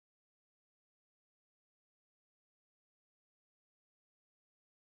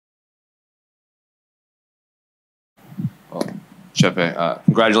Chepe,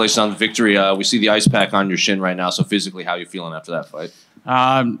 congratulations on the victory. We see the ice pack on your shin right now. So physically, how are you feeling after that fight?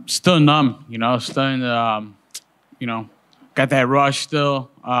 Still numb, still in the, got that rush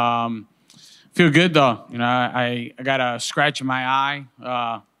still. Feel good though. I got a scratch in my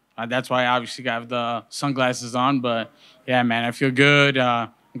eye. That's why I obviously got the sunglasses on. But yeah, man, I feel good.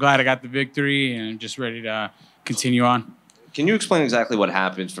 I'm glad I got the victory and just ready to continue on. Can you explain exactly what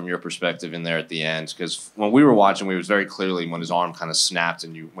happened from your perspective in there at the end? Because when we were watching, we was very clearly when his arm kind of snapped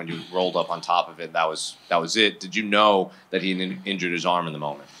and when you rolled up on top of it, that was it. Did you know that he injured his arm in the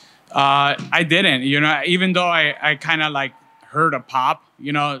moment? I didn't. Even though I kind of like heard a pop.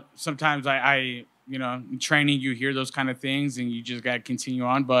 Sometimes I in training you hear those kind of things and you just got to continue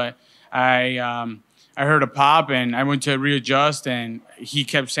on. But I heard a pop and I went to readjust and he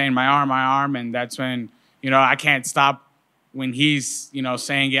kept saying my arm, and that's when I can't stop. When he's,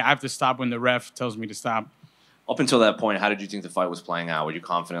 saying, yeah, I have to stop when the ref tells me to stop. Up until that point, how did you think the fight was playing out? Were you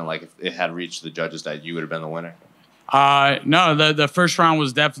confident, like, if it had reached the judges that you would have been the winner? No, the first round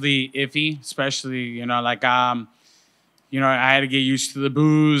was definitely iffy, especially, I had to get used to the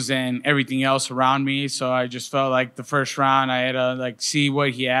boos and everything else around me. So I just felt like the first round I had to, see what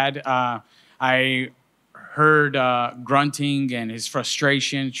he had. I heard grunting and his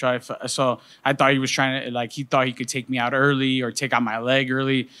frustration. So I thought he was trying to, he thought he could take me out early or take out my leg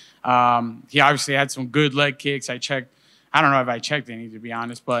early. He obviously had some good leg kicks. I checked. I don't know if I checked any, to be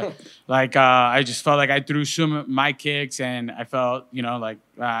honest, but I just felt like I threw some of my kicks and I felt, I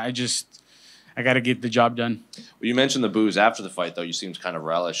got to get the job done. Well, you mentioned the boos after the fight, though. You seemed kind of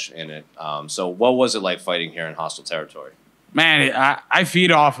relish in it. So what was it like fighting here in hostile territory? Man, I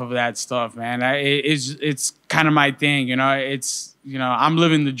feed off of that stuff, man. It's kind of my thing, I'm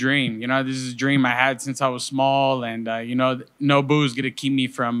living the dream. This is a dream I had since I was small, and no booze gonna keep me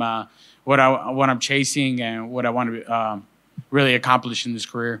from what I'm chasing and what I want to really accomplish in this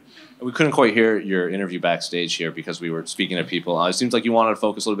career. We couldn't quite hear your interview backstage here because we were speaking to people. It seems like you wanted to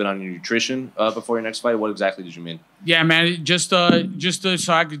focus a little bit on your nutrition before your next fight. What exactly did you mean? Yeah, man, just so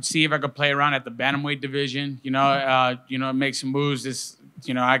I could see if I could play around at the Bantamweight division. Make some moves.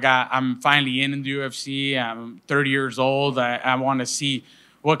 I'm finally in the UFC. I'm 30 years old. I want to see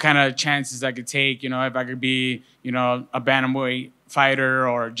what kind of chances I could take. If I could be, a Bantamweight fighter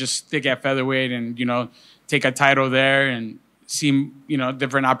or just stick at featherweight and take a title there and see,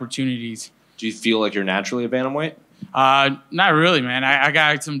 different opportunities. Do you feel like you're naturally a bantamweight? Not really, man. I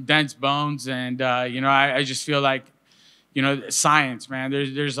got some dense bones, and I just feel like, science, man.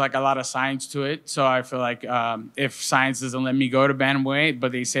 There's like a lot of science to it. So I feel like if science doesn't let me go to bantamweight,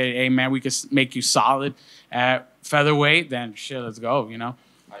 but they say, hey, man, we could make you solid at featherweight, then shit, let's go.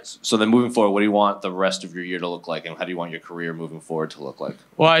 So then moving forward, what do you want the rest of your year to look like, and how do you want your career moving forward to look like?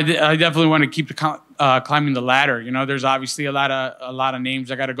 Well, I definitely want to keep climbing the ladder. There's obviously a lot of names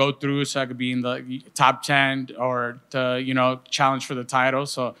I got to go through so I could be in the top 10 or to challenge for the title.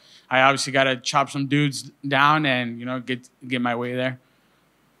 So I obviously got to chop some dudes down and get my way there.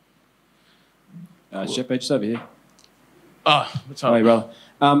 Chepe, just over here. What's up? Hey, brother.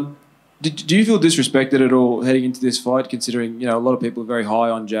 Do you feel disrespected at all heading into this fight, considering a lot of people are very high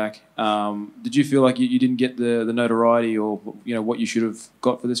on Jack? Did you feel like you didn't get the notoriety or what you should have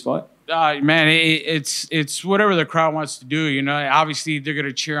got for this fight? Man, it's whatever the crowd wants to do. Obviously they're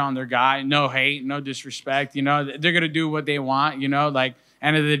gonna cheer on their guy. No hate, no disrespect. They're gonna do what they want. End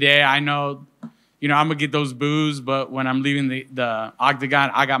of the day, I know. I'm gonna get those boos, but when I'm leaving the octagon,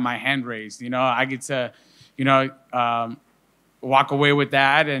 I got my hand raised. I get to, walk away with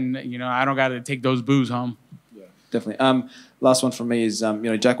that, and I don't got to take those boos home. Yeah, definitely. Last one from me is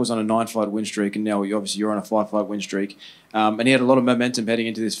Jack was on a 9-fight win streak, and now you're on a 5-fight win streak, and he had a lot of momentum heading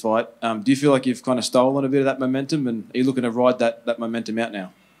into this fight. Do you feel like you've kind of stolen a bit of that momentum, and are you looking to ride that momentum out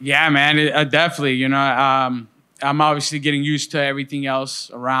now? Yeah, man, definitely. I'm obviously getting used to everything else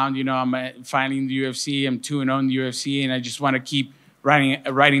around. I'm finally in the UFC. I'm 2-0 in the UFC, and I just want to keep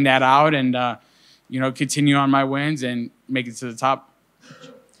writing that out and continue on my wins and make it to the top.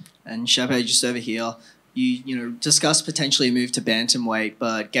 And Chepe, just over here, you discussed potentially a move to bantamweight,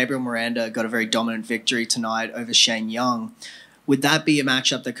 but Gabriel Miranda got a very dominant victory tonight over Shane Young. Would that be a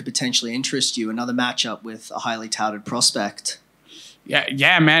matchup that could potentially interest you? Another matchup with a highly touted prospect?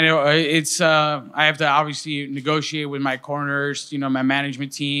 Yeah, man. It's I have to obviously negotiate with my corners, my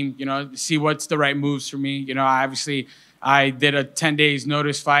management team, see what's the right moves for me. I did a 10 days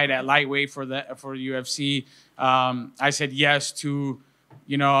notice fight at lightweight for the UFC. I said yes to,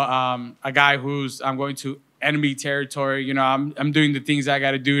 a guy I'm going to enemy territory. I'm doing the things I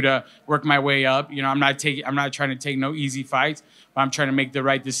got to do to work my way up. I'm not trying to take no easy fights, but I'm trying to make the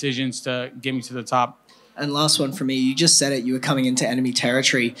right decisions to get me to the top. And last one for me, you just said it, you were coming into enemy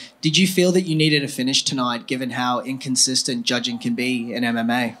territory. Did you feel that you needed a finish tonight, given how inconsistent judging can be in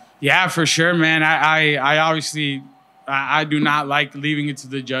MMA? Yeah, for sure, man. I obviously, I do not like leaving it to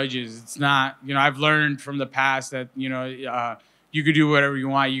the judges. It's not, you know, I've learned from the past that, you know, you could do whatever you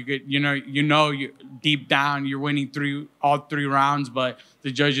want. You could, you deep down you're winning all three rounds, but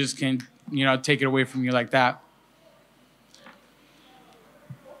the judges can, you know, take it away from you like that.